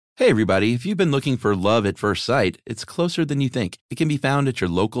Hey everybody, if you've been looking for love at first sight, it's closer than you think. It can be found at your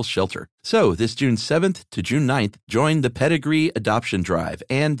local shelter. So this June 7th to June 9th, join the Pedigree Adoption Drive,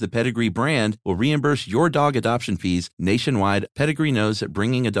 and the Pedigree brand will reimburse your dog adoption fees nationwide. Pedigree knows that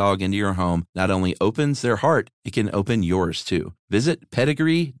bringing a dog into your home not only opens their heart, it can open yours too. Visit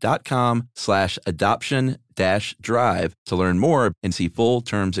pedigree.com/adoption-drive to learn more and see full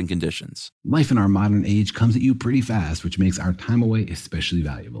terms and conditions. Life in our modern age comes at you pretty fast, which makes our time away especially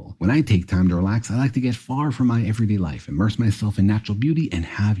valuable. When I take time to relax, I like to get far from my everyday life, immerse myself in natural beauty, and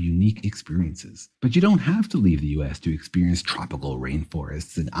have unique experiences. But you don't have to leave the U.S. to experience tropical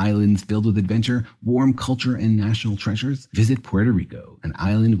rainforests and islands filled with adventure, warm culture, and national treasures. Visit Puerto Rico, an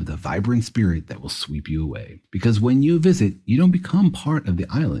island with a vibrant spirit that will sweep you away. Because when you visit, you don't become part of the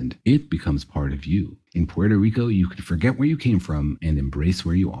island, it becomes part of you. In Puerto Rico, you can forget where you came from and embrace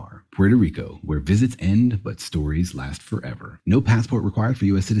where you are. Puerto Rico, where visits end but stories last forever. No passport required for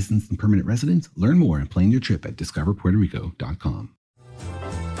U.S. citizens and permanent residents. Learn more and plan your trip at discoverpuertorico.com.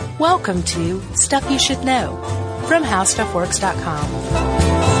 Welcome to Stuff You Should Know from HowStuffWorks.com.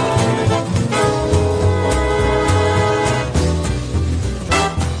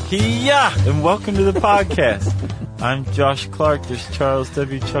 Hiya! And welcome to the podcast. I'm Josh Clark. There's Charles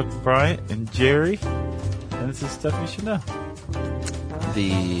W. Chuck Bryant and Jerry. And this is Stuff You Should Know.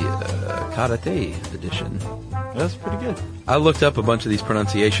 The Karate edition. That's pretty good. I looked up a bunch of these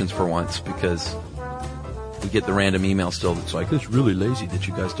pronunciations for once because we get the random email still that's like, it's really lazy that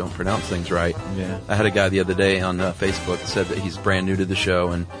you guys don't pronounce things right. Yeah. I had a guy the other day on Facebook that said that he's brand new to the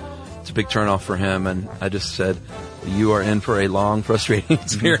show and it's a big turnoff for him, and I just said, you are in for a long, frustrating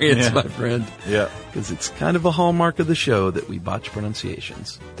experience, my friend. Yeah. Because it's kind of a hallmark of the show that we botch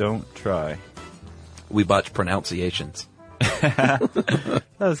pronunciations. Don't try. We botch pronunciations. That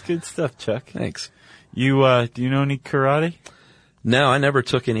was good stuff, Chuck. Thanks. You, do you know any karate? No, I never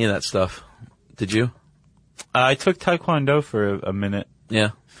took any of that stuff. Did you? I took Taekwondo for a minute.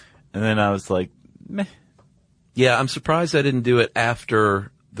 Yeah. And then I was like, meh. Yeah, I'm surprised I didn't do it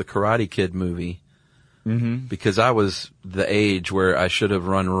after the Karate Kid movie. Mm-hmm. Because I was the age where I should have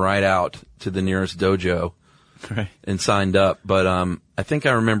run right out to the nearest dojo and signed up. But I think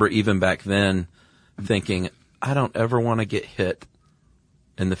I remember even back then thinking, I don't ever want to get hit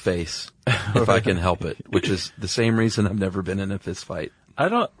in the face if I can help it, which is the same reason I've never been in a fist fight. I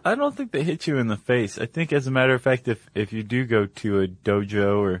don't think they hit you in the face. I think, as a matter of fact, if you do go to a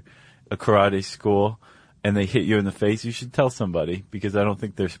dojo or a karate school and they hit you in the face, you should tell somebody, because I don't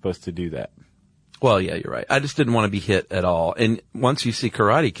think they're supposed to do that. Well, yeah, you're right. I just didn't want to be hit at all. And once you see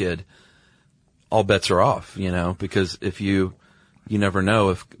Karate Kid, all bets are off, because if you never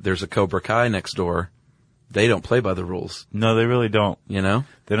know if there's a Cobra Kai next door, they don't play by the rules. No, they really don't. They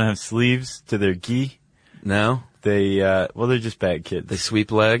don't have sleeves to their gi. No. They're just bad kids. They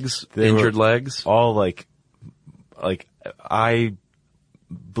sweep legs, injured legs. All like eye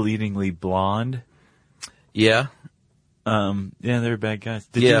bleedingly blonde. Yeah. They're bad guys.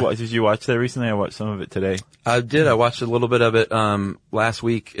 Did you watch that recently? I watched some of it today. I did. I watched a little bit of it, last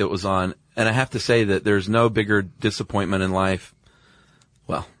week it was on, and I have to say that there's no bigger disappointment in life.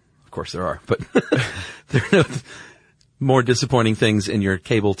 Well, of course there are, but there are no more disappointing things in your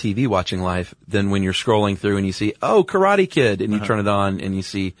cable TV watching life than when you're scrolling through and you see, oh, Karate Kid, and you turn it on and you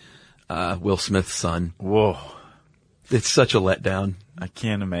see, Will Smith's son. Whoa. It's such a letdown. I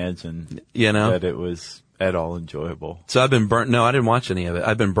can't imagine, that it was at all enjoyable. So I've been burnt. No, I didn't watch any of it.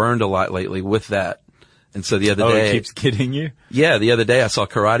 I've been burned a lot lately with that. And so the other day. It keeps getting you? Yeah, the other day I saw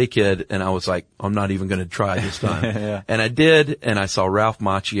Karate Kid and I was like, I'm not even going to try this time. Yeah. And I did, and I saw Ralph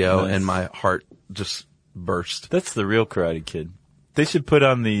Macchio, Nice. and my heart just burst. That's the real Karate Kid. They should put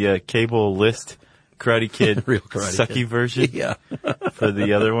on the cable list Karate Kid Real Karate sucky Kid. version Yeah. for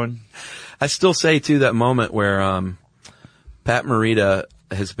the other one. I still say, too, that moment where Pat Morita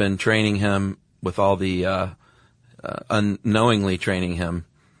has been training him with all the unknowingly training him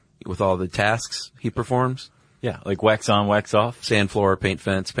with all the tasks he performs. Yeah, like wax on, wax off, Sand floor, paint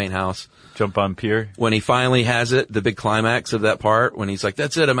fence, paint house. jump on pier. When he finally has it, the big climax of that part, when he's like,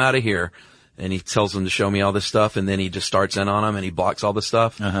 that's it, I'm out of here. And he tells him to show me all this stuff, and then he just starts in on him and he blocks all the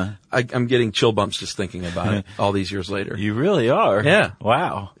stuff. I'm getting chill bumps just thinking about it all these years later. You really are. Yeah.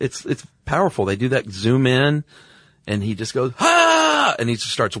 Wow. It's powerful. They do that zoom in and he just goes, ah! And he just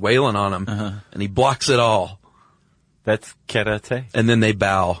starts wailing on him and he blocks it all. That's karate. And then they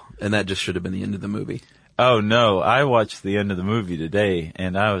bow, and that just should have been the end of the movie. Oh no, I watched the end of the movie today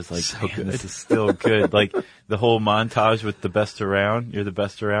and I was like, So good. this is still good. Like the whole montage with the best around, you're the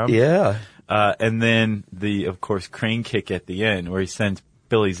best around. Yeah. And then of course, crane kick at the end where he sends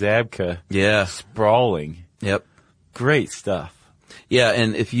Billy Zabka Yeah. sprawling. Yep. Great stuff. Yeah,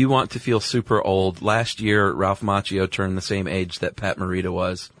 and if you want to feel super old, last year Ralph Macchio turned the same age that Pat Morita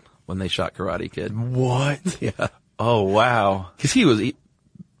was when they shot Karate Kid. What? Yeah. Oh, wow. Because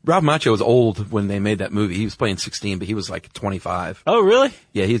Ralph Macchio was old when they made that movie. He was playing 16, but he was like 25. Oh, really?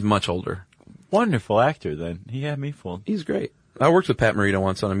 Yeah, he's much older. Wonderful actor, then. He had me fooled. He's great. I worked with Pat Morita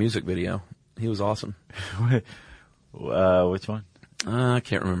once on a music video. He was awesome. Which one? I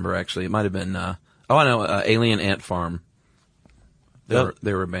can't remember, actually. It might have been, I know, Alien Ant Farm.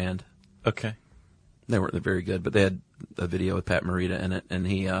 They were a band. Okay. They weren't very good, but they had a video with Pat Morita in it, and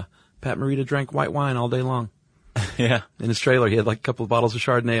Pat Morita drank white wine all day long. Yeah. In his trailer, he had like a couple of bottles of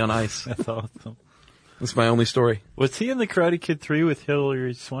Chardonnay on ice. That's awesome. That's my only story. Was he in the Karate Kid 3 with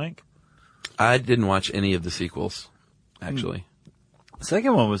Hilary Swank? I didn't watch any of the sequels, actually. The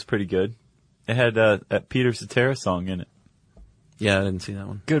second one was pretty good. It had that Peter Cetera song in it. Yeah, I didn't see that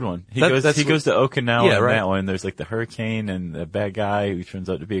one. Good one. He That- goes that's to Okinawa Yeah, in right. that one. There's like the hurricane and the bad guy who turns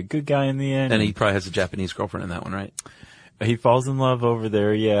out to be a good guy in the end. And he probably has a Japanese girlfriend in that one, right? He falls in love over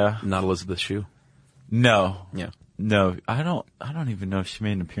there, yeah. Not Elizabeth Shue. No. Yeah. No. I don't even know if she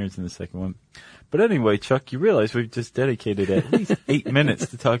made an appearance in the second one. But anyway, Chuck, you realize we've just dedicated at least 8 minutes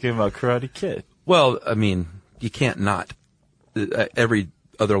to talking about Karate Kid. Well, I mean, you can't not. Every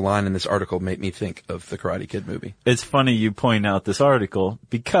other line in this article made me think of the Karate Kid movie. It's funny you point out this article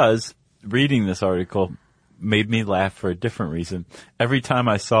because reading this article made me laugh for a different reason. Every time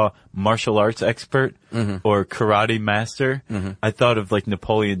I saw martial arts expert or karate master, I thought of like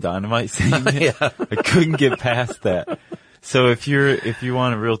Napoleon Dynamite saying it. Yeah. I couldn't get past that. So if you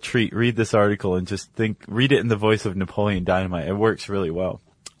want a real treat, read this article and just read it in the voice of Napoleon Dynamite. It works really well.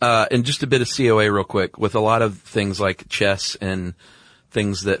 And just a bit of COA real quick. With a lot of things like chess and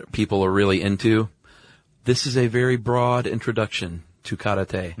things that people are really into, this is a very broad introduction to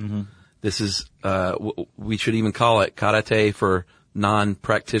karate. Mm-hmm. This is, we should even call it karate for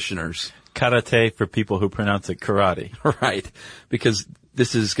non-practitioners. Karate for people who pronounce it karate. Right. Because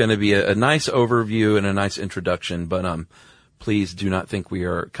this is going to be a nice overview and a nice introduction, but please do not think we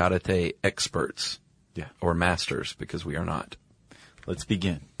are karate experts. Yeah. Or masters, because we are not. Let's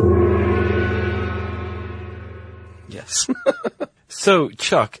begin. Yes. So,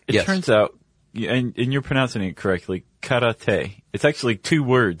 Chuck, it Yes. turns out, and you're pronouncing it correctly, karate. It's actually 2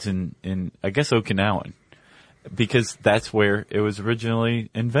 words in I guess, Okinawan, because that's where it was originally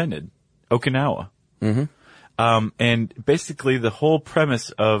invented, Okinawa. Mm-hmm. And basically the whole premise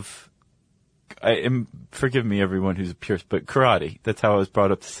of, forgive me everyone who's a purist, but karate, that's how I was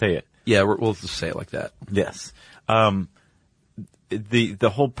brought up to say it. Yeah, we'll just say it like that. Yes. The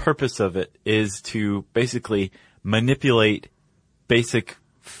whole purpose of it is to basically manipulate basic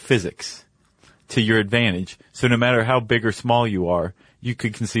physics to your advantage. So no matter how big or small you are, you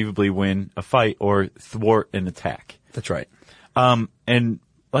could conceivably win a fight or thwart an attack. That's right. And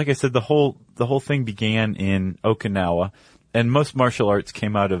like I said, the whole thing began in Okinawa, and most martial arts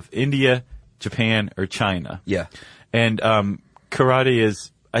came out of India, Japan, or China. Yeah. And karate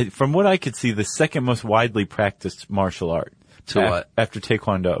is, from what I could see, the second most widely practiced martial art. To what? After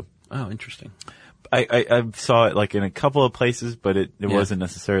Taekwondo. Oh, interesting. I saw it like in a couple of places, but it wasn't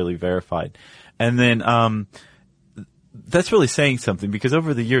necessarily verified. And then that's really saying something, because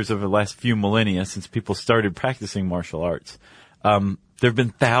over the years, over the last few millennia, since people started practicing martial arts, there have been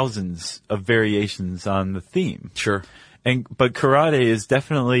thousands of variations on the theme. Sure. But karate is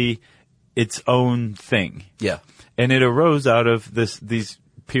definitely its own thing. Yeah. And it arose out of these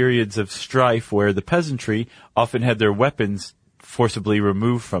periods of strife where the peasantry often had their weapons forcibly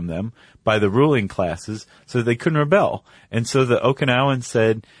removed from them by the ruling classes so that they couldn't rebel. And so the Okinawans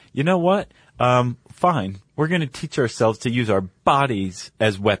said, you know what? Fine. We're going to teach ourselves to use our bodies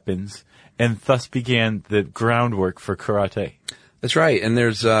as weapons, and thus began the groundwork for karate. That's right. And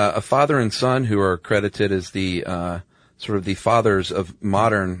there's a father and son who are credited as the sort of the fathers of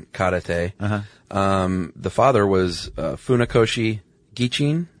modern karate. Uh-huh. The father was Funakoshi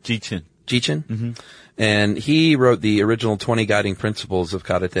Gichin. Jichin. Mm-hmm. And he wrote the original 20 guiding principles of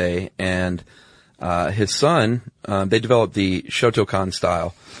karate, and his son, they developed the Shotokan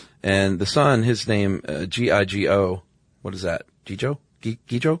style. And the son, his name, Gigo, what is that? Gijo?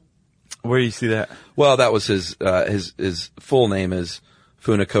 Gijo? Where do you see that? Well, that was his full name is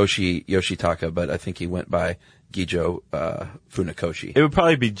Funakoshi Yoshitaka, but I think he went by Gijo, Funakoshi. It would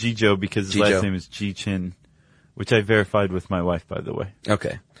probably be Jijo, because his Jijo. last name is Jichin, which I verified with my wife, by the way.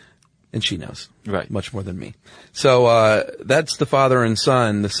 Okay. And she knows. Right. Much more than me. So, that's the father and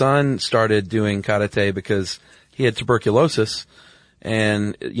son. The son started doing karate because he had tuberculosis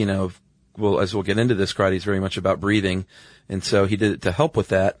and, as we'll get into this, karate is very much about breathing. And so he did it to help with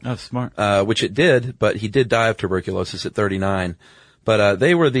that. Oh, smart. Which it did, but he did die of tuberculosis at 39. But,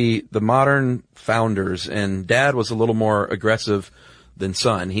 they were the modern founders, and Dad was a little more aggressive than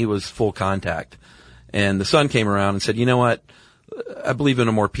Son. He was full contact. And the son came around and said, you know what? I believe in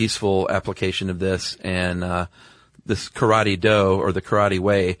a more peaceful application of this, and this karate do, or the karate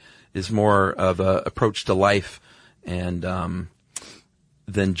way, is more of a approach to life and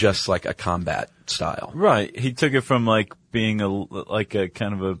than just like a combat style. Right. He took it from like being a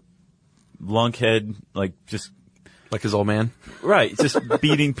kind of a lunkhead, like just Like his old man? right, just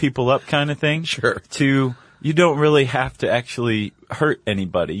beating people up kind of thing. Sure. To you don't really have to actually hurt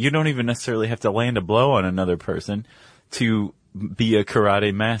anybody. You don't even necessarily have to land a blow on another person to be a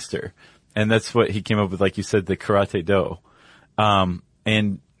karate master. And that's what he came up with, like you said, the karate do.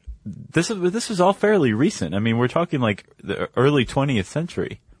 And this was all fairly recent. I mean, we're talking like the early 20th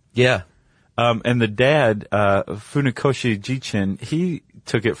century. Yeah. And the dad, Funakoshi Jichin, he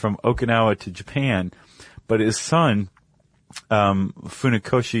took it from Okinawa to Japan, but his son,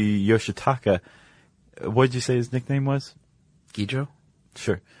 Funakoshi Yoshitaka, what did you say his nickname was? Gijo?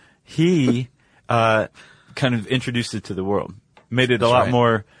 Sure. He, kind of introduced it to the world. Made it That's a lot right.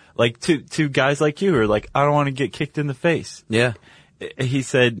 more, like, to guys like you who are like, I don't want to get kicked in the face. Yeah. He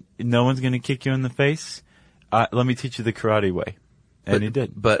said, no one's going to kick you in the face. Let me teach you the karate way. And he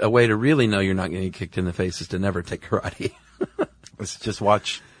did. But a way to really know you're not going to get kicked in the face is to never take karate. Let's just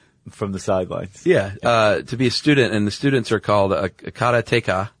watch from the sidelines. Yeah. To be a student, and the students are called a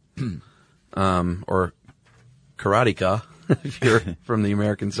karateka, or karateka, if you're from the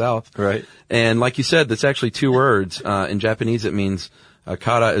American South. Right. And like you said, that's actually two words. In Japanese, it means,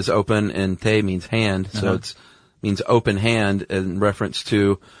 kara is open and te means hand. So it's means open hand in reference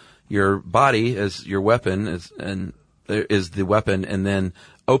to your body as your weapon and there is the weapon, and then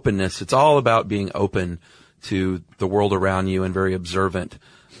openness. It's all about being open to the world around you and very observant,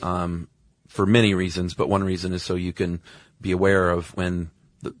 for many reasons, but one reason is so you can be aware of when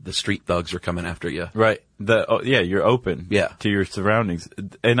the street thugs are coming after you. Right. You're open. Yeah. To your surroundings.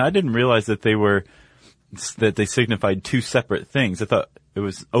 And I didn't realize that they signified two separate things. I thought it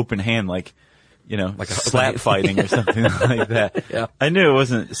was open hand, like Like a slap fighting or something like that. Yeah. I knew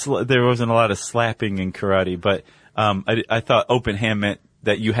there wasn't a lot of slapping in karate, but, I thought open hand meant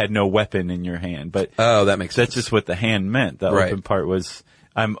that you had no weapon in your hand, but. Oh, that makes sense. That's just what the hand meant. The Right. open part was,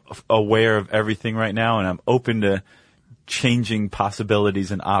 I'm aware of everything right now and I'm open to changing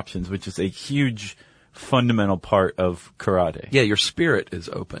possibilities and options, which is a huge fundamental part of karate. Yeah, your spirit is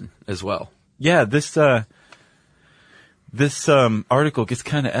open as well. Yeah, this article gets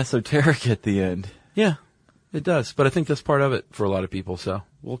kind of esoteric at the end. Yeah, it does. But I think that's part of it for a lot of people. So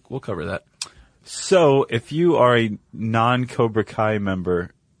we'll cover that. So if you are a non-Cobra Kai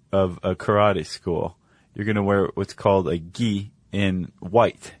member of a karate school, you're going to wear what's called a gi in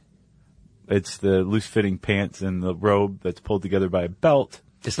white. It's the loose-fitting pants and the robe that's pulled together by a belt.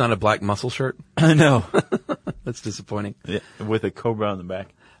 It's not a black muscle shirt. I know. That's disappointing. Yeah, with a cobra on the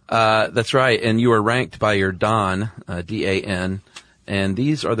back. That's right. And you are ranked by your Dan, D-A-N. And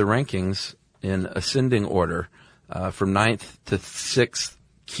these are the rankings in ascending order, from 9th to 6th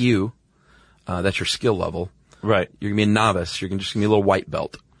Q. That's your skill level. Right. You're going to be a novice. You're just going to be a little white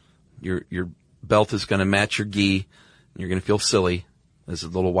belt. Your belt is going to match your gi. And you're going to feel silly as a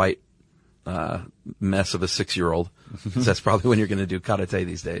little white, mess of a 6-year-old. So that's probably when you're going to do karate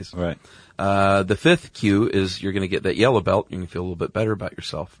these days. Right. The 5th cue is you're going to get that yellow belt. You're going to feel a little bit better about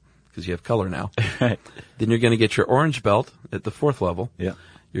yourself because you have color now. Right. Then you're going to get your orange belt at the 4th level. Yeah.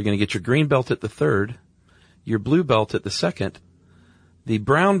 You're going to get your green belt at the 3rd, your blue belt at the 2nd, the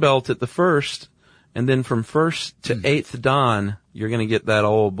brown belt at the 1st, and then from 1st to 8th Dan, you're going to get that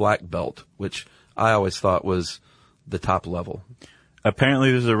old black belt, which I always thought was the top level.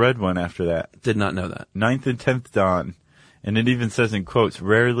 Apparently there's a red one after that. Did not know that. 9th and 10th Dan. And it even says in quotes,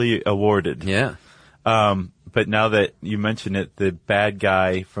 rarely awarded. Yeah. But now that you mention it, the bad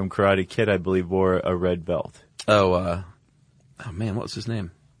guy from Karate Kid, I believe, wore a red belt. Oh man, what was his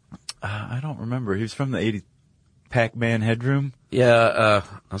name? I don't remember. He was from the 80s. Pac-Man Headroom? Yeah,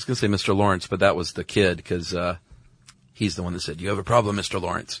 I was going to say Mr. Lawrence, but that was the kid because he's the one that said, "You have a problem, Mr.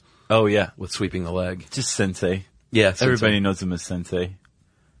 Lawrence," Oh, yeah. with sweeping the leg. Just Sensei. Yeah, Everybody knows him as Sensei.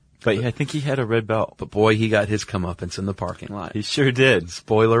 But yeah, I think he had a red belt. But boy, he got his comeuppance in the parking lot. He sure did.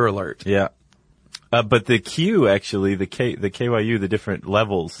 Spoiler alert. Yeah. But the Q, actually, the KYU, the different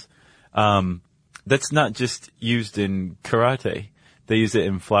levels, that's not just used in karate. They use it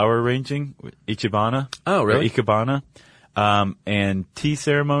in flower arranging, Ichibana. Oh, really? Or Ikebana. and tea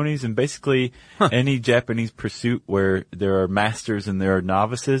ceremonies, and basically any Japanese pursuit where there are masters and there are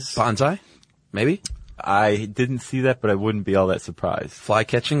novices. Bonsai? Maybe? I didn't see that, but I wouldn't be all that surprised. Fly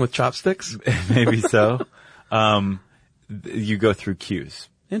catching with chopsticks? Maybe so. You go through cues.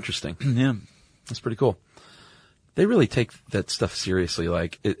 Interesting. Yeah. That's pretty cool. They really take that stuff seriously.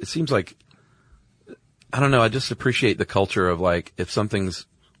 Like, it seems like, I don't know, I just appreciate the culture of like, if something's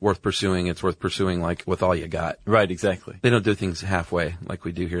worth pursuing, it's worth pursuing like with all you got. Right, exactly. They don't do things halfway like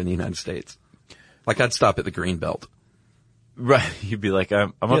we do here in the United States. Like, I'd stop at the green belt. Right. You'd be like,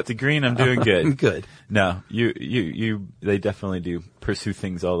 I'm up to green, I'm doing good. I'm good. No, they definitely do pursue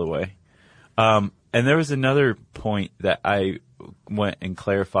things all the way. And there was another point that I went and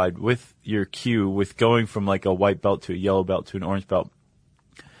clarified with your cue, with going from like a white belt to a yellow belt to an orange belt.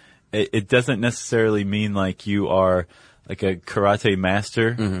 It doesn't necessarily mean like you are like a karate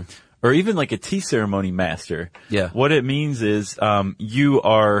master or even like a tea ceremony master. Yeah. What it means is, you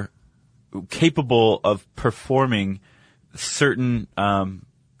are capable of performing certain,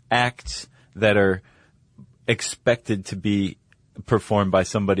 acts that are expected to be performed by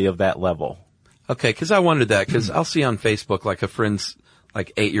somebody of that level. Okay, because I wondered that, because I'll see on Facebook like a friend's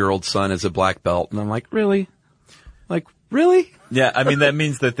like 8-year-old son is a black belt, and I'm like, really? Like, really? Yeah, I mean, that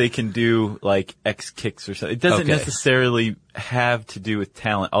means that they can do like X kicks or something. It doesn't Okay. necessarily have to do with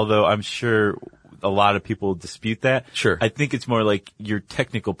talent, although I'm sure a lot of people dispute that. Sure. I think it's more like your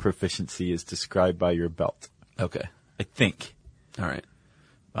technical proficiency is described by your belt. Okay. I think. All right.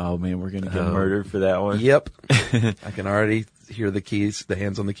 Oh man, we're going to get murdered for that one. Yep. I can already hear the keys, the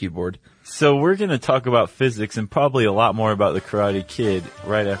hands on the keyboard. So we're going to talk about physics and probably a lot more about the Karate Kid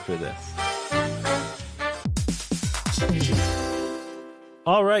right after this.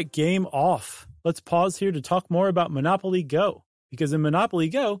 All right, game off. Let's pause here to talk more about Monopoly Go. Because in Monopoly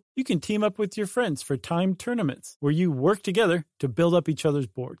Go, you can team up with your friends for timed tournaments where you work together to build up each other's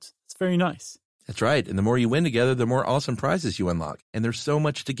boards. It's very nice. That's right. And the more you win together, the more awesome prizes you unlock. And there's so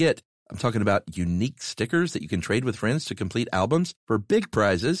much to get. I'm talking about unique stickers that you can trade with friends to complete albums for big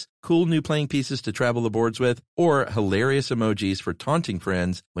prizes, cool new playing pieces to travel the boards with, or hilarious emojis for taunting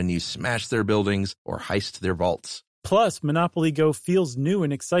friends when you smash their buildings or heist their vaults. Plus, Monopoly Go feels new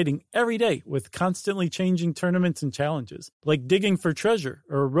and exciting every day with constantly changing tournaments and challenges, like digging for treasure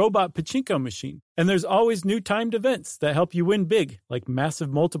or a robot pachinko machine. And there's always new timed events that help you win big, like massive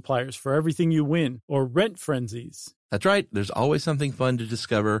multipliers for everything you win or rent frenzies. That's right. There's always something fun to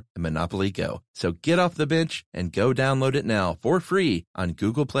discover in Monopoly Go. So get off the bench and go download it now for free on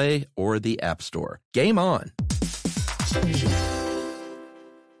Google Play or the App Store. Game on!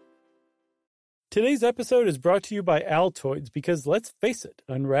 Today's episode is brought to you by Altoids because, let's face it,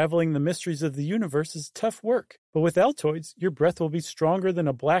 unraveling the mysteries of the universe is tough work. But with Altoids, your breath will be stronger than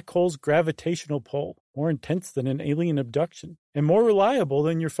a black hole's gravitational pull, more intense than an alien abduction, and more reliable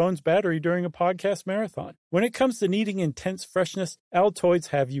than your phone's battery during a podcast marathon. When it comes to needing intense freshness, Altoids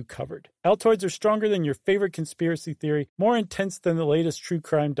have you covered. Altoids are stronger than your favorite conspiracy theory, more intense than the latest true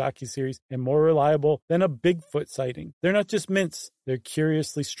crime docuseries, and more reliable than a Bigfoot sighting. They're not just mints, they're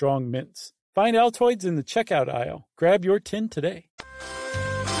curiously strong mints. Find Altoids in the checkout aisle. Grab your tin today.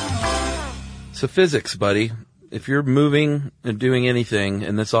 So physics, buddy. If you're moving and doing anything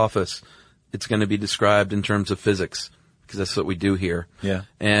in this office, it's going to be described in terms of physics, because that's what we do here. Yeah.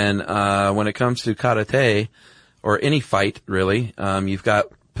 And when it comes to karate, or any fight, really, you've got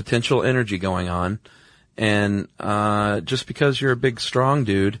potential energy going on. And just because you're a big, strong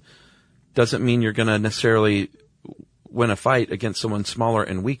dude doesn't mean you're going to necessarily win a fight against someone smaller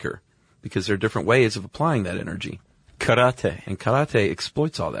and weaker, because there are different ways of applying that energy. Karate. And karate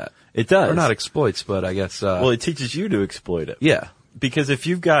exploits all that. It does. Or not exploits, but I guess... well, it teaches you to exploit it. yeah. Because if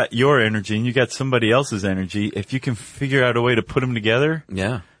you've got your energy and you got somebody else's energy, if you can figure out a way to put them together,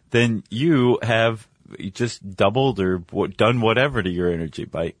 Yeah. then you have just doubled or done whatever to your energy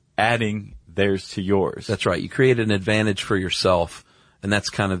by adding theirs to yours. That's right. You create an advantage for yourself, and that's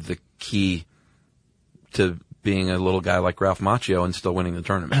kind of the key to being a little guy like Ralph Macchio and still winning the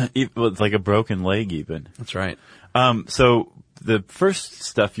tournament. It's like a broken leg even. That's right. So the first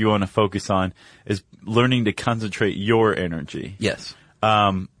stuff you want to focus on is learning to concentrate your energy. Yes.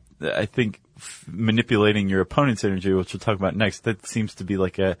 I think manipulating your opponent's energy, which we'll talk about next, that seems to be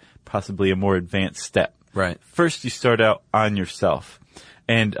like possibly a more advanced step. Right. First, you start out on yourself.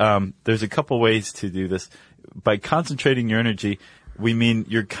 And there's a couple ways to do this. By concentrating your energy, we mean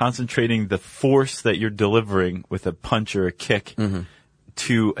you're concentrating the force that you're delivering with a punch or a kick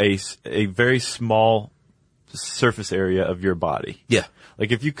to a very small surface area of your body. Yeah.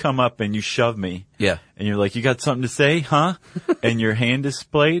 Like if you come up and you shove me, Yeah. and you're like, you got something to say, huh? And your hand is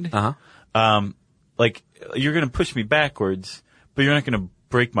splayed, Uh-huh. like you're going to push me backwards, but you're not going to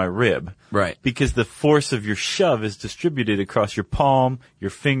break my rib. Right. Because the force of your shove is distributed across your palm, your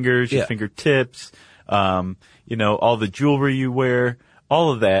fingers, your fingertips, all the jewelry you wear.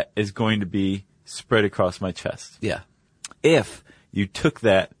 All of that is going to be spread across my chest. Yeah. If you took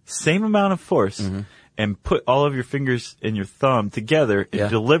that same amount of force and put all of your fingers and your thumb together and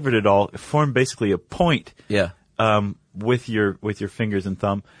delivered it all, it formed basically a point with your fingers and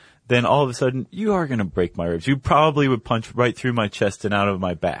thumb, then all of a sudden you are going to break my ribs. You probably would punch right through my chest and out of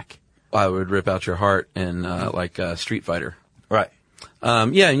my back. I would rip out your heart in like Street Fighter. Right.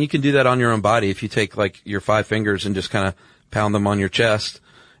 And you can do that on your own body if you take like your 5 fingers and just kind of pound them on your chest,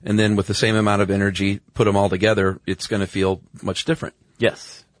 and then with the same amount of energy, put them all together. It's going to feel much different.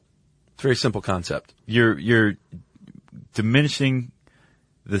 Yes. It's a very simple concept. You're diminishing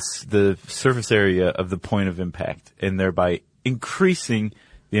the surface area of the point of impact, and thereby increasing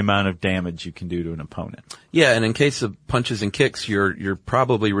the amount of damage you can do to an opponent. Yeah, and in case of punches and kicks, you're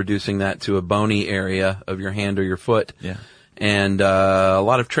probably reducing that to a bony area of your hand or your foot. Yeah. And a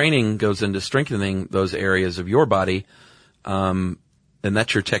lot of training goes into strengthening those areas of your body. And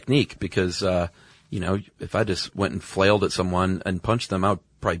that's your technique because, if I just went and flailed at someone and punched them, I would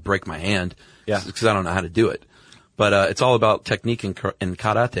probably break my hand. Yeah. Because I don't know how to do it. But, it's all about technique in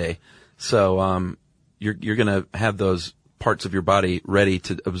karate. So, you're gonna have those parts of your body ready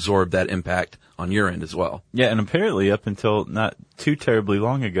to absorb that impact on your end as well. Yeah, and apparently up until not too terribly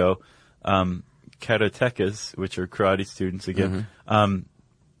long ago, karatekas, which are karate students again,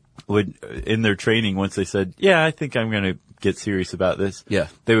 would, in their training, once they said, I think I'm going to get serious about this,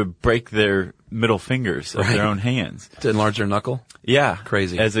 they would break their middle fingers of their own hands. To enlarge their knuckle? Yeah.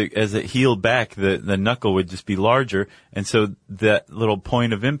 Crazy. As it healed back, the knuckle would just be larger, and so that little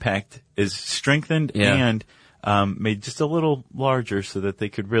point of impact is strengthened and made just a little larger so that they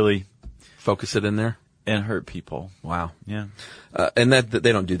could really focus it in there and hurt people. Wow. Yeah. And that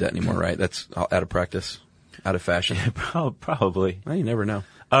they don't do that anymore, right? That's out of practice, out of fashion. Probably. Well, you never know.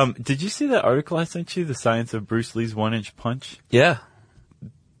 Did you see that article I sent you, The Science of Bruce Lee's 1-inch punch? Yeah.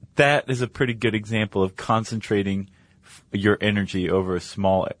 That is a pretty good example of concentrating your energy over a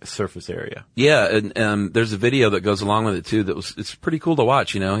small surface area. Yeah, and there's a video that goes along with it too. It's pretty cool to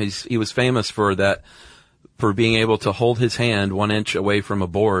watch. He was famous for that, for being able to hold his hand 1 inch away from a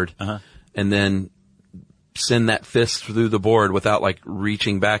board, and then send that fist through the board without like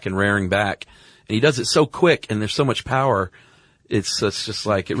reaching back and rearing back. And he does it so quick, and there's so much power. It's just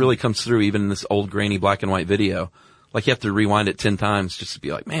like, it really comes through even in this old grainy black and white video. Like you have to rewind it 10 times just to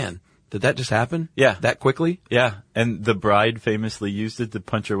be like, man, did that just happen? Yeah. That quickly? Yeah. And the bride famously used it to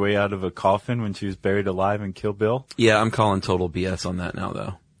punch her way out of a coffin when she was buried alive in Kill Bill. Yeah, I'm calling total BS on that now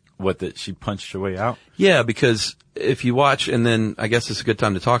though. What, that she punched her way out? Yeah, because if you watch, and then I guess it's a good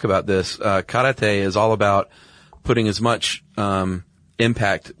time to talk about this, karate is all about putting as much,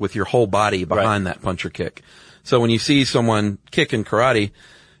 impact with your whole body behind that punch or kick. So when you see someone kick in karate,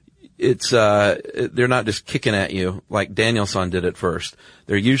 it's, they're not just kicking at you like Daniel-san did at first.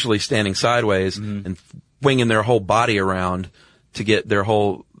 They're usually standing sideways and winging their whole body around to get the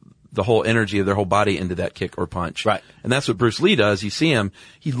whole energy of their whole body into that kick or punch. Right. And that's what Bruce Lee does. You see him,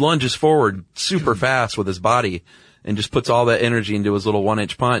 he lunges forward super fast with his body and just puts all that energy into his little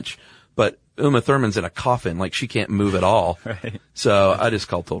 1-inch punch. But Uma Thurman's in a coffin, like she can't move at all. Right. So I just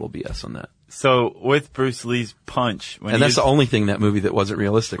call total BS on that. So with Bruce Lee's punch, and that's the only thing in that movie that wasn't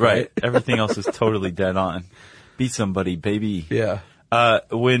realistic, right? Everything else is totally dead on. Beat somebody, baby. Yeah.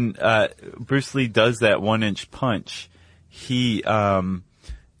 When Bruce Lee does that 1-inch punch, he and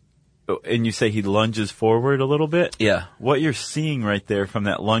you say he lunges forward a little bit? Yeah. What you're seeing right there from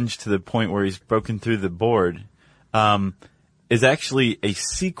that lunge to the point where he's broken through the board is actually a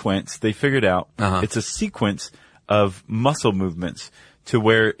sequence they figured out. It's a sequence of muscle movements to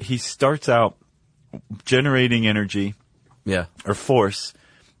where he starts out generating energy or force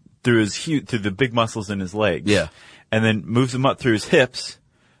through through the big muscles in his legs. Yeah. And then moves them up through his hips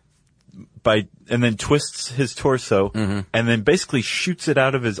and then twists his torso and then basically shoots it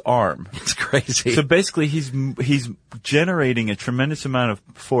out of his arm. It's crazy. So basically he's generating a tremendous amount of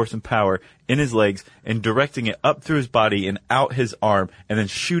force and power in his legs and directing it up through his body and out his arm and then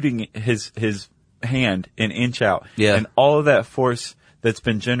shooting his hand an inch out. Yeah. And all of that force that's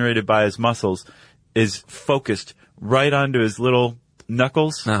been generated by his muscles is focused right onto his little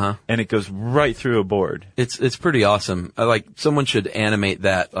knuckles, and it goes right through a board. It's pretty awesome. Like someone should animate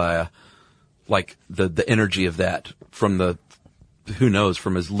that, like the energy of that from who knows,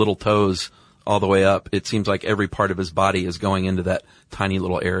 from his little toes all the way up. It seems like every part of his body is going into that tiny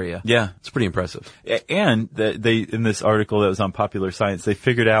little area. Yeah. It's pretty impressive. And they in this article that was on Popular Science, they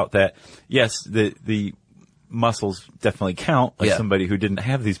figured out that yes, the muscles definitely count. Like Yeah. somebody who didn't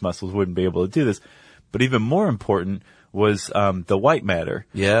have these muscles wouldn't be able to do this. But even more important was the white matter.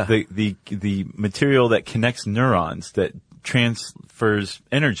 Yeah. The material that connects neurons, that transfers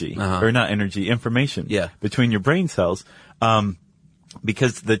energy, or not energy, information Yeah. between your brain cells.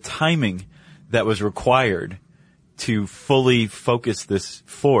 Because the timing that was required to fully focus this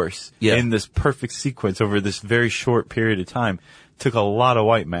force Yeah. in this perfect sequence over this very short period of time took a lot of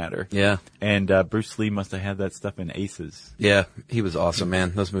white matter. Yeah. And Bruce Lee must have had that stuff in Aces. Yeah, he was awesome,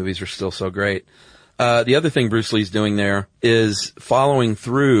 man. Those movies are still so great. The other thing Bruce Lee's doing there is following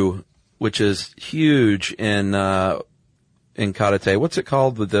through, which is huge in karate. What's it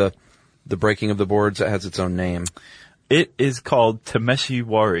called? The breaking of the boards that has its own name. It is called Tameshi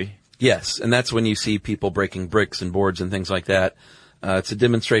Wari. Yes, and that's when you see people breaking bricks and boards and things like that. It's a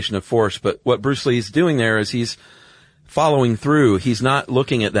demonstration of force, but what Bruce Lee's doing there is he's following through. He's not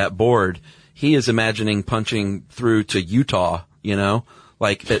looking at that board. He is imagining punching through to Utah,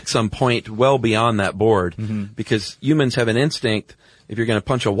 like at some point well beyond that board, because humans have an instinct. If you're going to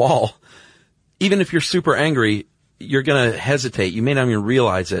punch a wall, even if you're super angry, you're going to hesitate. You may not even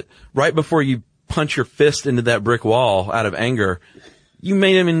realize it. Right before you punch your fist into that brick wall out of anger, you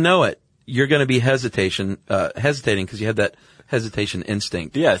may not even know it. You're going to be hesitating because you have that hesitation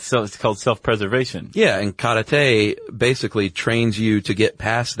instinct. Yeah, so it's called self-preservation. Yeah, and karate basically trains you to get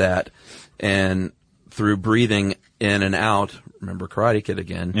past that, and through breathing in and out. Remember Karate Kid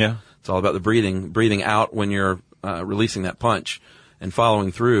again. Yeah. It's all about the breathing out when you're releasing that punch, and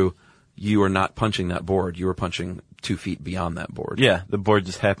following through. You are not punching that board. You are punching 2 feet beyond that board. Yeah, the board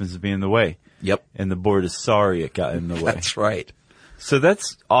just happens to be in the way. Yep. And the board is sorry it got in the way. That's right. So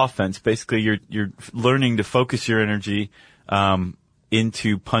that's offense. Basically, you're learning to focus your energy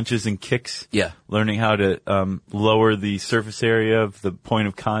into punches and kicks. Yeah. Learning how to lower the surface area of the point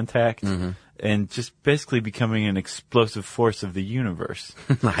of contact, and just basically becoming an explosive force of the universe.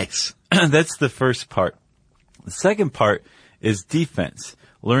 Nice. That's the first part. The second part is defense.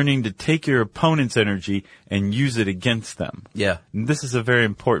 Learning to take your opponent's energy and use it against them. Yeah. And this is a very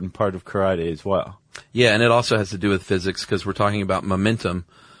important part of karate as well. Yeah, and it also has to do with physics because we're talking about momentum,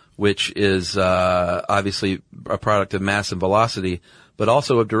 which is obviously a product of mass and velocity, but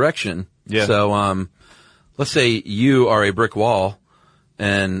also of direction. Yeah. So let's say you are a brick wall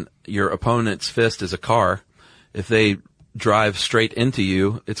and your opponent's fist is a car. If they drive straight into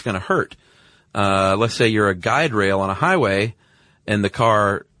you, it's going to hurt. Let's say you're a guide rail on a highway and the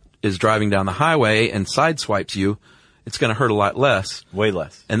car is driving down the highway and sideswipes you, it's going to hurt a lot less. Way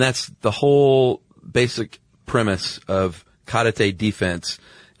less. And that's the whole basic premise of karate defense,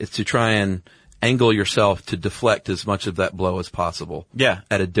 is to try and angle yourself to deflect as much of that blow as possible. Yeah.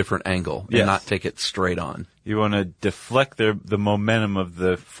 At a different angle and Yes. not take it straight on. You want to deflect the momentum of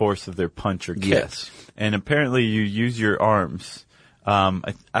the force of their punch or kick. Yes. And apparently you use your arms.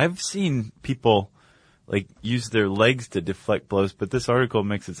 I've seen people like use their legs to deflect blows, but this article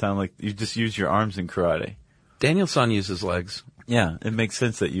makes it sound like you just use your arms in karate. Daniel-san uses legs. Yeah, it makes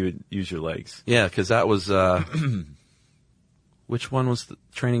sense that you would use your legs. Yeah, because that was, which one was the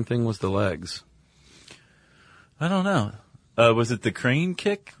training thing was the legs? I don't know. Was it the crane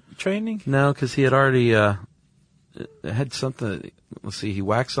kick training? No, because he had already, had something, let's see, he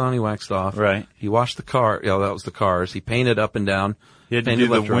waxed on, he waxed off. Right. He washed the car, yeah, that was the cars. He painted up and down. He had to painted do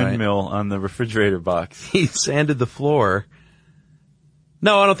the left, right. windmill on the refrigerator box. He sanded the floor.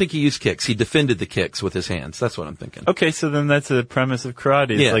 No, I don't think he used kicks. He defended the kicks with his hands. That's what I'm thinking. Okay, so then that's the premise of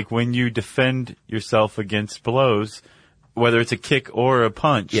karate. It's Yeah. like when you defend yourself against blows, whether it's a kick or a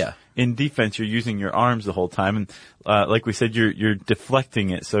punch. Yeah. In defense, you're using your arms the whole time, and like we said, you're deflecting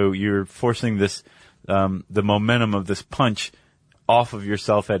it. So you're forcing this the momentum of this punch off of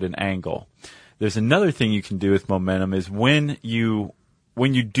yourself at an angle. There's another thing you can do with momentum is when you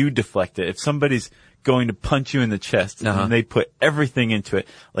do deflect it. If somebody's going to punch you in the chest and they put everything into it,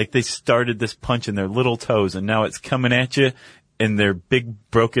 like they started this punch in their little toes and now it's coming at you in their big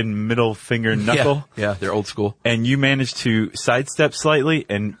broken middle finger knuckle. Yeah, they're old school. And you manage to sidestep slightly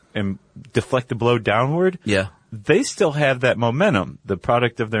and deflect the blow downward. Yeah. They still have that momentum, the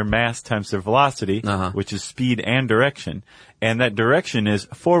product of their mass times their velocity, which is speed and direction. And that direction is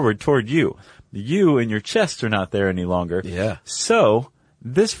forward toward you. You and your chest are not there any longer. Yeah. So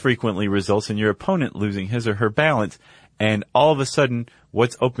this frequently results in your opponent losing his or her balance. And all of a sudden,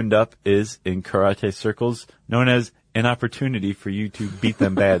 what's opened up is, in karate circles, known as an opportunity for you to beat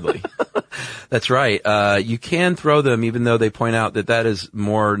them badly. That's right. You can throw them, even though they point out that is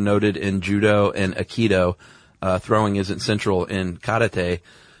more noted in judo and aikido. Throwing isn't central in karate,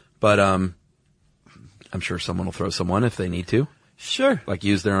 but I'm sure someone will throw someone if they need to. Sure. Like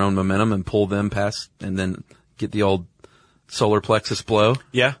use their own momentum and pull them past, and then Get the old solar plexus blow.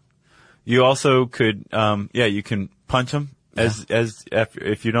 Yeah. You also could, you can punch them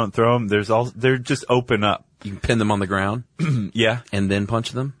if you don't throw them. They're just open up. You can pin them on the ground. Yeah. And then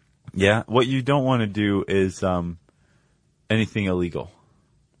punch them. Yeah. What you don't want to do is, anything illegal.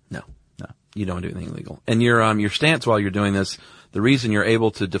 No. You don't want to do anything illegal. And your stance while you're doing this, the reason you're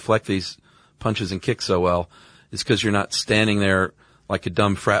able to deflect these punches and kicks so well is because you're not standing there like a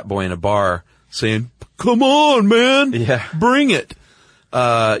dumb frat boy in a bar saying, "Come on, man. Yeah. Bring it."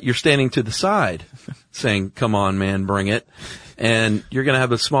 You're standing to the side saying, "Come on, man, bring it." And you're going to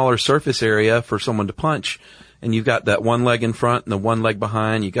have a smaller surface area for someone to punch. And you've got that one leg in front and the one leg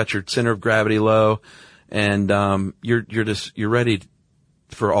behind. You got your center of gravity low. And, you're ready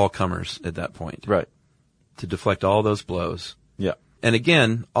for all comers at that point. Right. To deflect all those blows. Yeah. And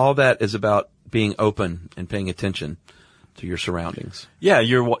again, all that is about being open and paying attention to your surroundings. Yeah,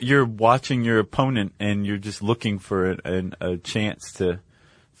 you're watching your opponent and you're just looking for a chance to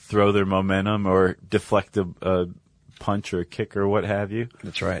throw their momentum or deflect a punch or a kick or what have you.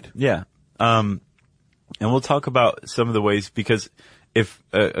 That's right. Yeah. And we'll talk about some of the ways, because if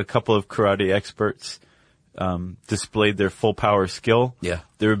a couple of karate experts displayed their full power skill,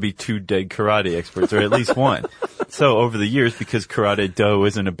 there would be 2 dead karate experts, or at least one. So over the years, because Karate Do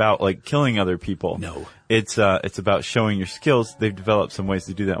isn't about like killing other people. No. It's about showing your skills. They've developed some ways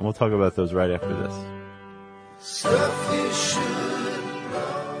to do that, and we'll talk about those right after this. Stuff you should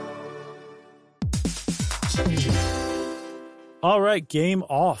know. All right, game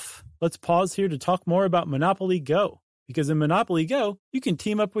off. Let's pause here to talk more about Monopoly Go. Because in Monopoly Go, you can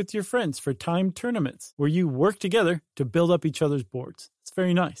team up with your friends for timed tournaments where you work together to build up each other's boards. It's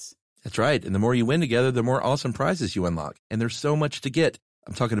very nice. That's right. And the more you win together, the more awesome prizes you unlock. And there's so much to get.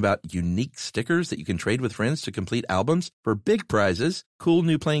 I'm talking about unique stickers that you can trade with friends to complete albums for big prizes, cool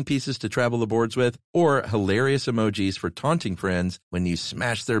new playing pieces to travel the boards with, or hilarious emojis for taunting friends when you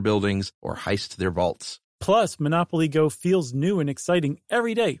smash their buildings or heist their vaults. Plus, Monopoly Go feels new and exciting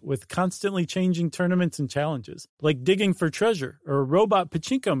every day with constantly changing tournaments and challenges, like digging for treasure or a robot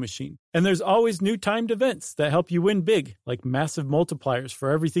pachinko machine. And there's always new timed events that help you win big, like massive multipliers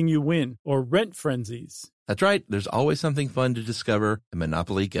for everything you win or rent frenzies. That's right. There's always something fun to discover in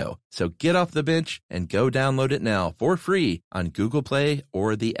Monopoly Go. So get off the bench and go download it now for free on Google Play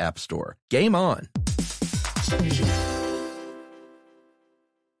or the App Store. Game on!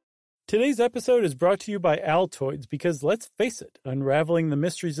 Today's episode is brought to you by Altoids because, let's face it, unraveling the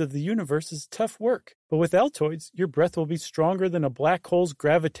mysteries of the universe is tough work. But with Altoids, your breath will be stronger than a black hole's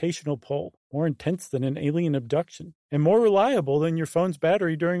gravitational pull, more intense than an alien abduction, and more reliable than your phone's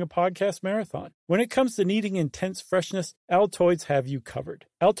battery during a podcast marathon. When it comes to needing intense freshness, Altoids have you covered.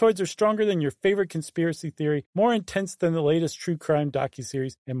 Altoids are stronger than your favorite conspiracy theory, more intense than the latest true crime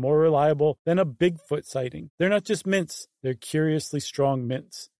docuseries, and more reliable than a Bigfoot sighting. They're not just mints, they're curiously strong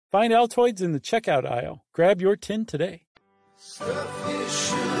mints. Find Altoids in the checkout aisle. Grab your tin today. Stuff you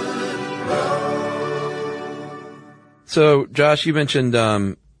should know. So, Josh, you mentioned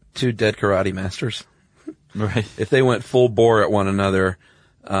 2 dead karate masters. Right. If they went full bore at one another,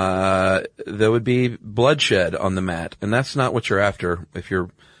 there would be bloodshed on the mat. And that's not what you're after if you're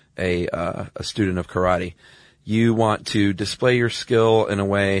a student of karate. You want to display your skill in a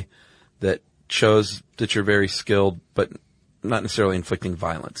way that shows that you're very skilled, but not necessarily inflicting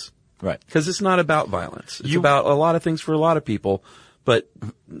violence. Right. Because it's not about violence. It's about a lot of things for a lot of people, but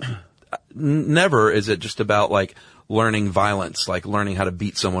never is it just about like learning violence, like learning how to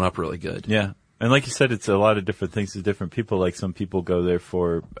beat someone up really good. Yeah. And like you said, it's a lot of different things to different people. Like some people go there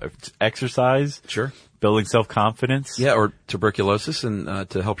for exercise. Sure. Building self-confidence. Yeah, or tuberculosis and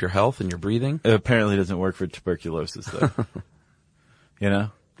to help your health and your breathing. It apparently doesn't work for tuberculosis, though. You know?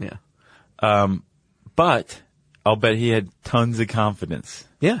 Yeah. But I'll bet he had tons of confidence.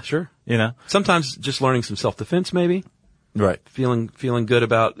 Yeah, sure. You know? Sometimes just learning some self-defense, maybe. Right. Feeling good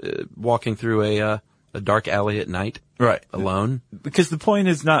about walking through a dark alley at night. Right. Alone. Because the point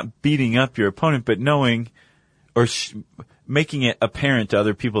is not beating up your opponent, but knowing or making it apparent to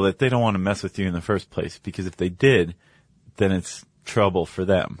other people that they don't want to mess with you in the first place. Because if they did, then it's trouble for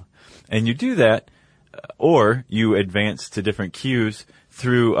them. And you do that, or you advance to different cues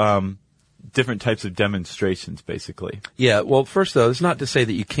through different types of demonstrations, basically. Yeah, well, first, though, it's not to say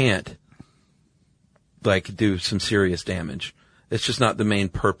that you can't, like, do some serious damage. It's just not the main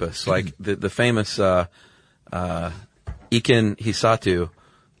purpose. Like, the famous Iken Hisatu,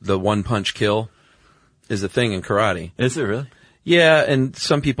 the one-punch kill, is a thing in karate. Is it really? Yeah, and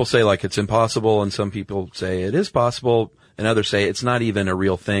some people say, like, it's impossible, and some people say it is possible, and others say it's not even a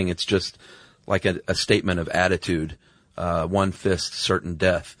real thing. It's just like a statement of attitude, one fist, certain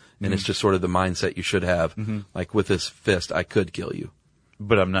death. And it's just sort of the mindset you should have. Like with this fist, I could kill you,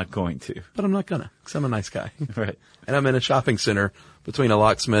 But I'm not going to. but I'm not gonna, because I'm a nice guy. Right. And I'm in a shopping center between a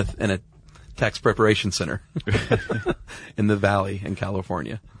locksmith and a tax preparation center in the Valley in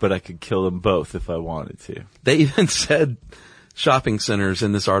California. But I could kill them both if I wanted to. They even said shopping centers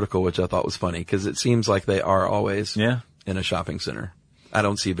in this article, which I thought was funny, because it seems like they are always Yeah. in a shopping center. I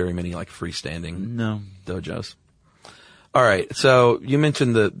don't see very many like freestanding No. dojos. All right. So you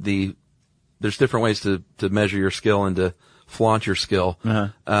mentioned there's different ways to measure your skill and to flaunt your skill.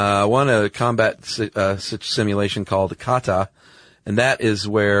 One, a combat simulation called Kata, and that is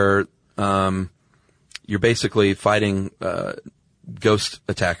where you're basically fighting ghost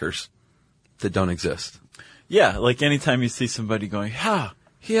attackers that don't exist. Yeah, like anytime you see somebody going, ha,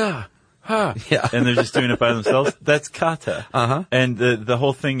 yeah, ha, Yeah. and they're just doing it by themselves, that's kata. And the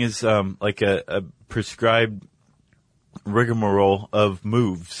whole thing is like a prescribed rigmarole of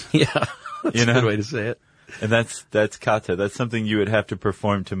moves. Yeah. That's You a know? good way to say it. And that's kata. That's something you would have to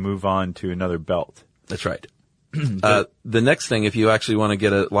perform to move on to another belt. That's right. The next thing, if you actually want to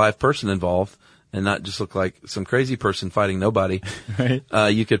get a live person involved and not just look like some crazy person fighting nobody, Right.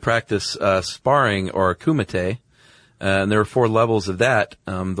 you could practice sparring or kumite. And there are 4 levels of that.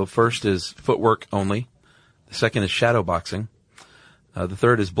 The first is footwork only. The second is shadow boxing. The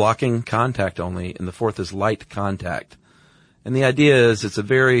third is blocking contact only. And the fourth is light contact. And the idea is it's a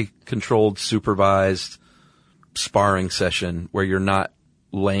very controlled, supervised sparring session where you're not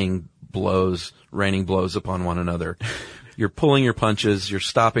raining blows upon one another. You're pulling your punches, you're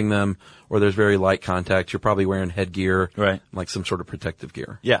stopping them, or there's very light contact. You're probably wearing headgear, Right. like some sort of protective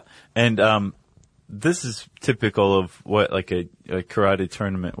gear. Yeah. And this is typical of what like a karate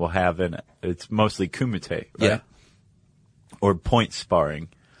tournament will have in it. It's mostly kumite, right? Yeah. Or point sparring.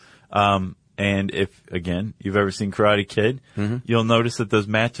 And if, again, you've ever seen Karate Kid, you'll notice that those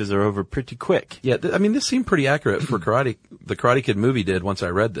matches are over pretty quick. Yeah, I mean, this seemed pretty accurate for karate. The Karate Kid movie did once I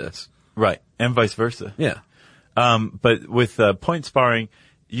read this. Right. And vice versa. Yeah. But with point sparring,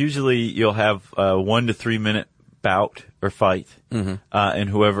 usually you'll have a 1 to 3 minute bout or fight, and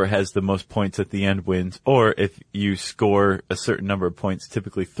whoever has the most points at the end wins. Or if you score a certain number of points,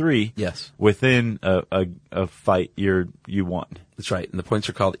 typically 3, Yes. within a fight, you won. That's right. And the points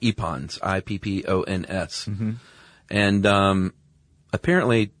are called ippons, I-P-P-O-N-S. And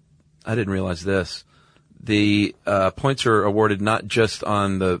apparently, I didn't realize this, the points are awarded not just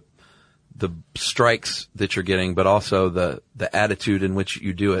on the strikes that you're getting, but also the attitude in which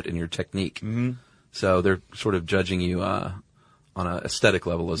you do it and your technique. So they're sort of judging you on an aesthetic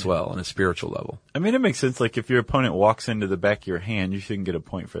level as well, on a spiritual level. I mean, it makes sense. Like if your opponent walks into the back of your hand, you shouldn't get a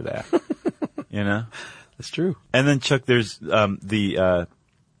point for that. You know? That's true. And then Chuck, there's the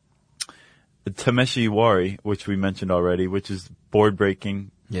Tameshi Wari, which we mentioned already, which is board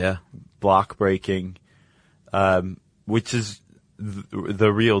breaking, Yeah. block breaking, which is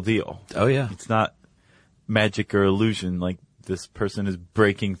the real deal. Oh, yeah. It's not magic or illusion. Like this person is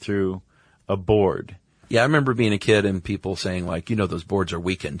breaking through a board. Yeah, I remember being a kid and people saying like, those boards are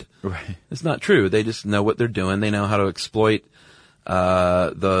weakened. Right. It's not true. They just know what they're doing. They know how to exploit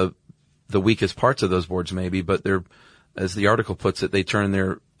the weakest parts of those boards maybe, but they're, as the article puts it, they turn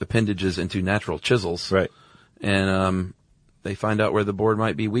their appendages into natural chisels. Right. And they find out where the board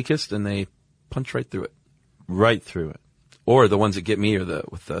might be weakest and they punch right through it. Right through it. Or the ones that get me are the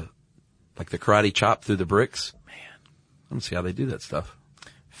karate chop through the bricks. Man, I don't see how they do that stuff.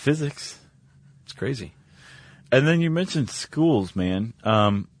 Physics. It's crazy. And then you mentioned schools, man.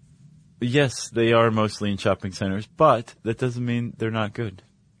 Yes, they are mostly in shopping centers, but that doesn't mean they're not good.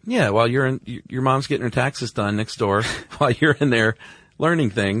 Yeah, while your mom's getting her taxes done next door, while you're in there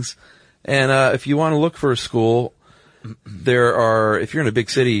learning things. And if you want to look for a school, if you're in a big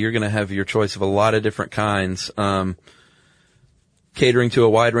city, you're going to have your choice of a lot of different kinds, catering to a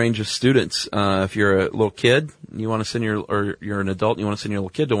wide range of students. If you're a little kid, you want to send or you're an adult and you want to send your little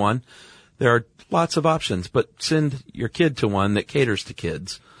kid to one, there are lots of options, but send your kid to one that caters to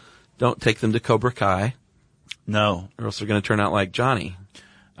kids. Don't take them to Cobra Kai, No. or else they're going to turn out like Johnny.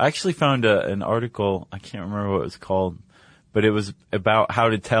 I actually found an article, I can't remember what it was called, but it was about how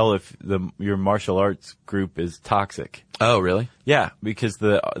to tell if your martial arts group is toxic. Oh, really? Yeah, because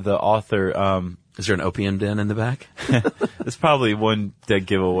the author, Is there an opium den in the back? it's probably one dead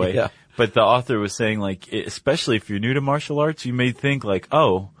giveaway. Yeah. But the author was saying, like, especially if you're new to martial arts, you may think like,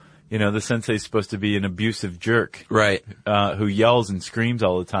 oh, the sensei's supposed to be an abusive jerk. Right. Who yells and screams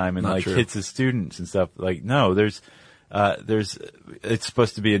all the time and Not like true. hits his students and stuff. Like, no, it's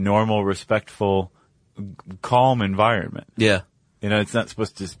supposed to be a normal, respectful, calm environment. Yeah. You know, it's not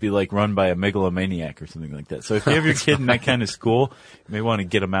supposed to just be like run by a megalomaniac or something like that. So if you have your kid in that kind of school, you may want to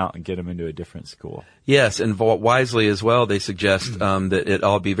get them out and get them into a different school. Yes, and wisely as well, they suggest that it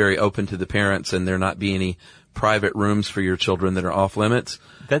all be very open to the parents and there not be any private rooms for your children that are off limits.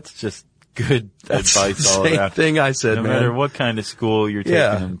 That's just good advice all Same around. thing I said, no man. matter what kind of school you're taking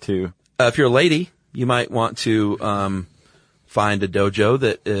them to. If you're a lady, you might want to find a dojo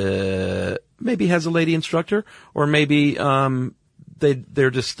that maybe has a lady instructor, or maybe they're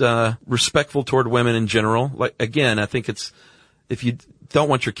just respectful toward women in general. Like, again, I think it's, if you don't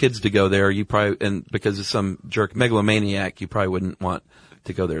want your kids to go there, you probably, and because of some jerk megalomaniac, you probably wouldn't want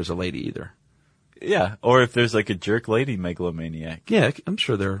to go there as a lady either. Yeah, or if there's like a jerk lady megalomaniac. Yeah, I'm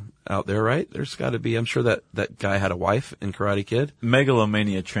sure they're out there, right? There's got to be. I'm sure that guy had a wife in Karate Kid.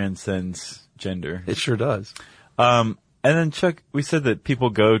 Megalomania transcends gender. It sure does. And then Chuck, we said that people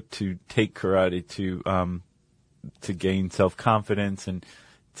go to take karate to gain self-confidence and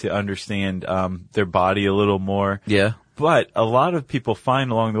to understand their body a little more. Yeah. But a lot of people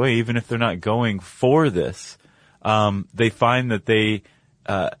find along the way, even if they're not going for this, they find that they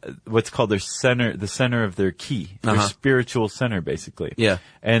what's called the center of their ki, their spiritual center, basically. Yeah.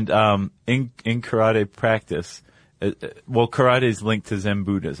 And in karate practice, karate is linked to Zen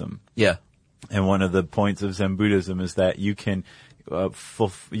Buddhism. Yeah. And one of the points of Zen Buddhism is that you can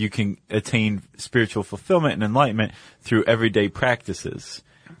attain spiritual fulfillment and enlightenment through everyday practices,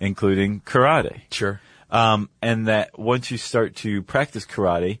 including karate. Sure. And that once you start to practice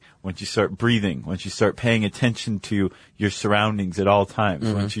karate, once you start breathing, once you start paying attention to your surroundings at all times,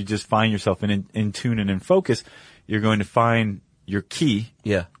 once you just find yourself in tune and in focus, you're going to find your ki.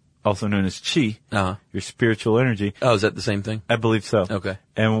 Yeah. Also known as chi, your spiritual energy. Oh, is that the same thing? I believe so. Okay.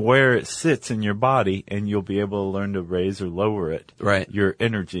 And where it sits in your body, and you'll be able to learn to raise or lower it. Right. Your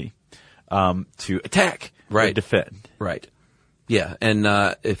energy, to attack. Right. Or defend. Right. Yeah. And,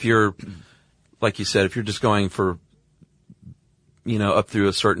 if you're, like you said, if you're just going for, up through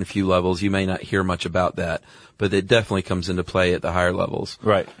a certain few levels, you may not hear much about that, but it definitely comes into play at the higher levels.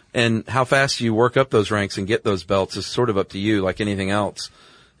 Right. And how fast you work up those ranks and get those belts is sort of up to you, like anything else.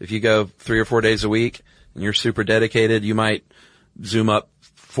 If you go 3 or 4 days a week and you're super dedicated, you might zoom up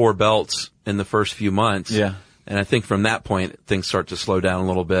 4 belts in the first few months. Yeah. And I think from that point, things start to slow down a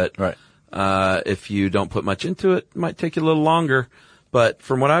little bit. Right. If you don't put much into it, it might take you a little longer. But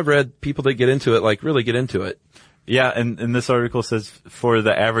from what I've read, people that get into it, like, really get into it. Yeah, and this article says for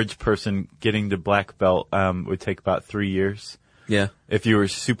the average person, getting to black belt would take about 3 years. Yeah. If you were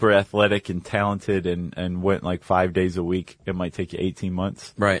super athletic and talented and went like 5 days a week, it might take you 18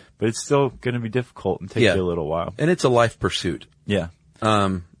 months. Right. But it's still going to be difficult and take you a little while. And it's a life pursuit. Yeah.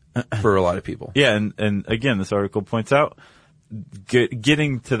 For a lot of people. Yeah, and again, this article points out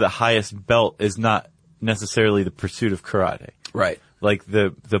getting to the highest belt is not necessarily the pursuit of karate. Right. Like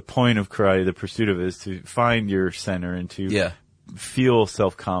the point of karate, the pursuit of it is to find your center and to feel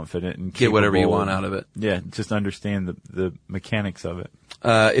self-confident and get whatever you capable. want out of it. Yeah, just understand the mechanics of it.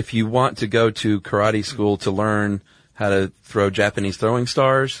 If you want to go to karate school to learn how to throw Japanese throwing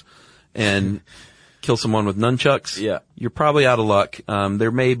stars and kill someone with nunchucks, you're probably out of luck.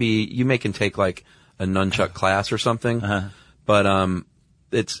 You can take like a nunchuck class or something, but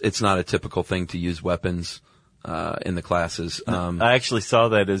it's not a typical thing to use weapons in the classes. I actually saw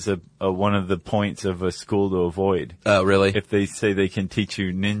that as a one of the points of a school to avoid. Oh, really? If they say they can teach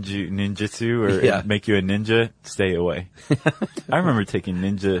you ninjutsu or make you a ninja, stay away. I remember taking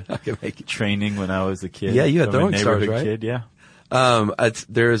ninja training when I was a kid. Yeah, you had I'm a throwing stars, neighborhood right? Kid, yeah.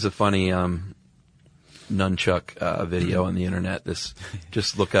 There is a funny nunchuck video on the internet.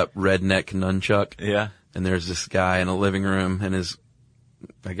 Just look up redneck nunchuck. Yeah. And there's this guy in a living room, and his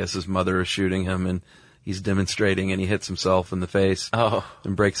mother is shooting him, and he's demonstrating, and he hits himself in the face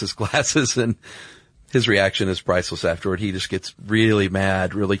and breaks his glasses, and his reaction is priceless afterward. He just gets really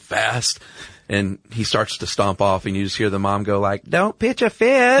mad really fast, and he starts to stomp off, and you just hear the mom go like, "Don't pitch a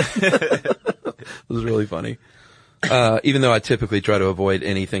fit." It was really funny. Even though I typically try to avoid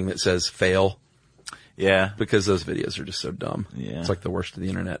anything that says fail. Yeah. Because those videos are just so dumb. Yeah. It's like the worst of the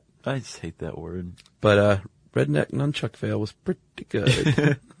internet. I just hate that word. But redneck nunchuck fail was pretty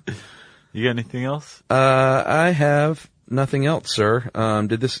good. You got anything else? I have nothing else, sir.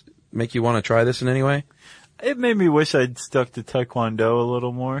 Did this make you want to try this in any way? It made me wish I'd stuck to Taekwondo a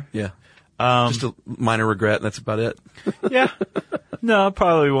little more. Yeah. Just a minor regret, and that's about it. Yeah. No, I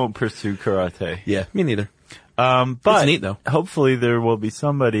probably won't pursue karate. Yeah, me neither. But It's neat, though. hopefully there will be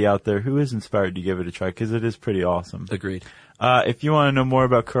somebody out there who is inspired to give it a try because it is pretty awesome. Agreed. If you want to know more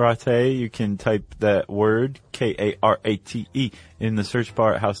about karate, you can type that word, Karate, in the search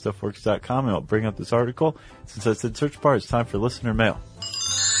bar at howstuffworks.com, and it'll bring up this article. Since I said search bar, it's time for listener mail.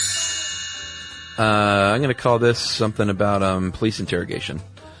 I'm going to call this something about police interrogation.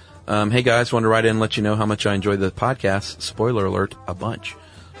 Hey guys, wanted to write in and let you know how much I enjoy the podcast. Spoiler alert, a bunch.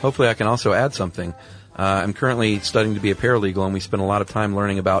 Hopefully I can also add something. I'm currently studying to be a paralegal, and we spend a lot of time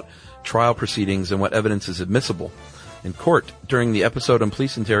learning about trial proceedings and what evidence is admissible in court. During the episode on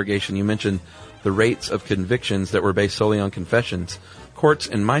police interrogation, you mentioned the rates of convictions that were based solely on confessions. Courts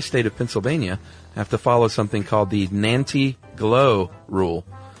in my state of Pennsylvania have to follow something called the Nanty-Glo rule.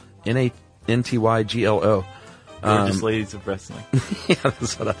 N-A-N-T-Y-G-L-O. Gorgeous ladies of wrestling. Yeah,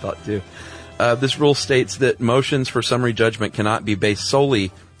 that's what I thought too. This rule states that motions for summary judgment cannot be based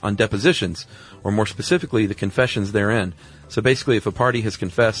solely on depositions, or more specifically, the confessions therein. So basically, if a party has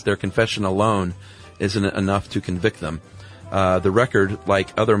confessed, their confession alone isn't enough to convict them. The record,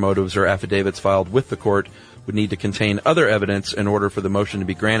 like other motives or affidavits filed with the court, would need to contain other evidence in order for the motion to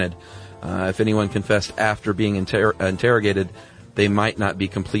be granted. If anyone confessed after being interrogated, they might not be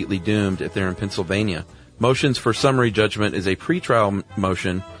completely doomed if they're in Pennsylvania. Motions for summary judgment is a pretrial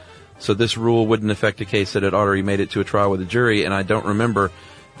motion, so this rule wouldn't affect a case that had already made it to a trial with a jury, and I don't remember if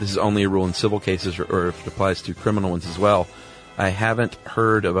this is only a rule in civil cases or if it applies to criminal ones as well. I haven't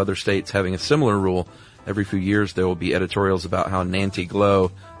heard of other states having a similar rule. Every few years there will be editorials about how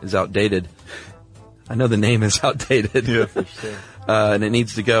Nanty-Glo is outdated. I know the name is outdated. Yeah, for sure. And it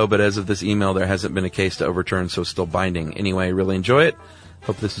needs to go, but as of this email, there hasn't been a case to overturn, so it's still binding. Anyway, really enjoy it.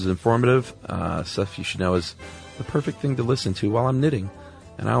 Hope this is informative. Stuff you should know is the perfect thing to listen to while I'm knitting.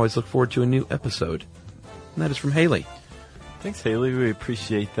 And I always look forward to a new episode. And that is from Haley Thanks, Haley. We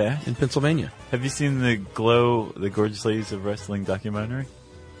appreciate that. in Pennsylvania. Have you seen the Gorgeous Ladies of Wrestling documentary?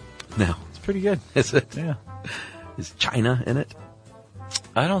 No. It's pretty good. Is it? Yeah. Is China in it?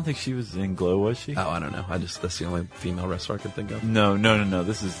 I don't think she was in Glow, was she? Oh, I don't know. That's the only female wrestler I can think of. No.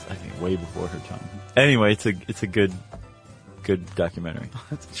 This is, I think, way before her time. Anyway, it's a good documentary.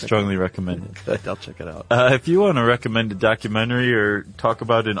 Strongly recommended. Good. I'll check it out. If you want to recommend a documentary or talk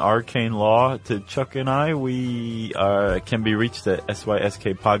about an arcane law to Chuck and I, we can be reached at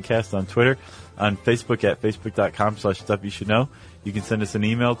SYSK Podcast on Twitter, on Facebook at facebook.com/stuff you should know. You can send us an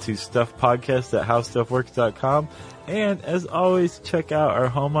email to stuffpodcast@howstuffworks.com. And as always, check out our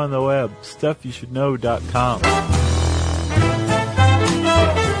home on the web, stuffyoushouldknow.com.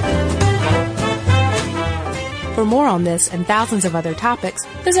 For more on this and thousands of other topics,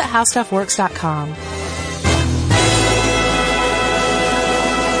 visit howstuffworks.com.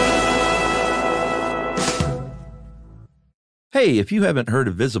 Hey, if you haven't heard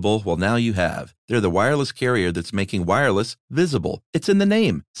of Visible, well, now you have. They're the wireless carrier that's making wireless visible. It's in the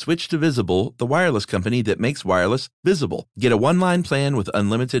name. Switch to Visible, the wireless company that makes wireless visible. Get a one-line plan with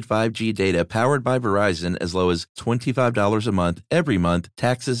unlimited 5G data powered by Verizon as low as $25 a month, every month,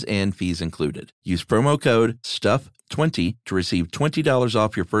 taxes and fees included. Use promo code STUFF20 to receive $20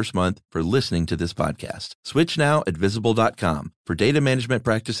 off your first month for listening to this podcast. Switch now at Visible.com. For data management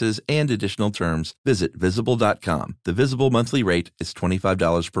practices and additional terms, visit Visible.com. The Visible monthly rate is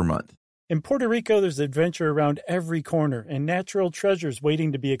 $25 per month. In Puerto Rico, there's adventure around every corner and natural treasures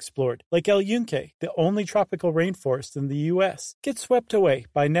waiting to be explored, like El Yunque, the only tropical rainforest in the U.S. Get swept away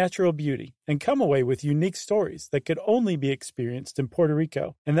by natural beauty and come away with unique stories that could only be experienced in Puerto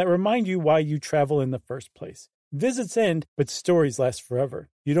Rico and that remind you why you travel in the first place. Visits end, but stories last forever.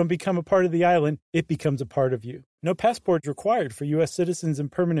 You don't become a part of the island, it becomes a part of you. No passport required for U.S. citizens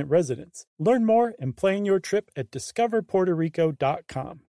and permanent residents. Learn more and plan your trip at discoverpuertorico.com.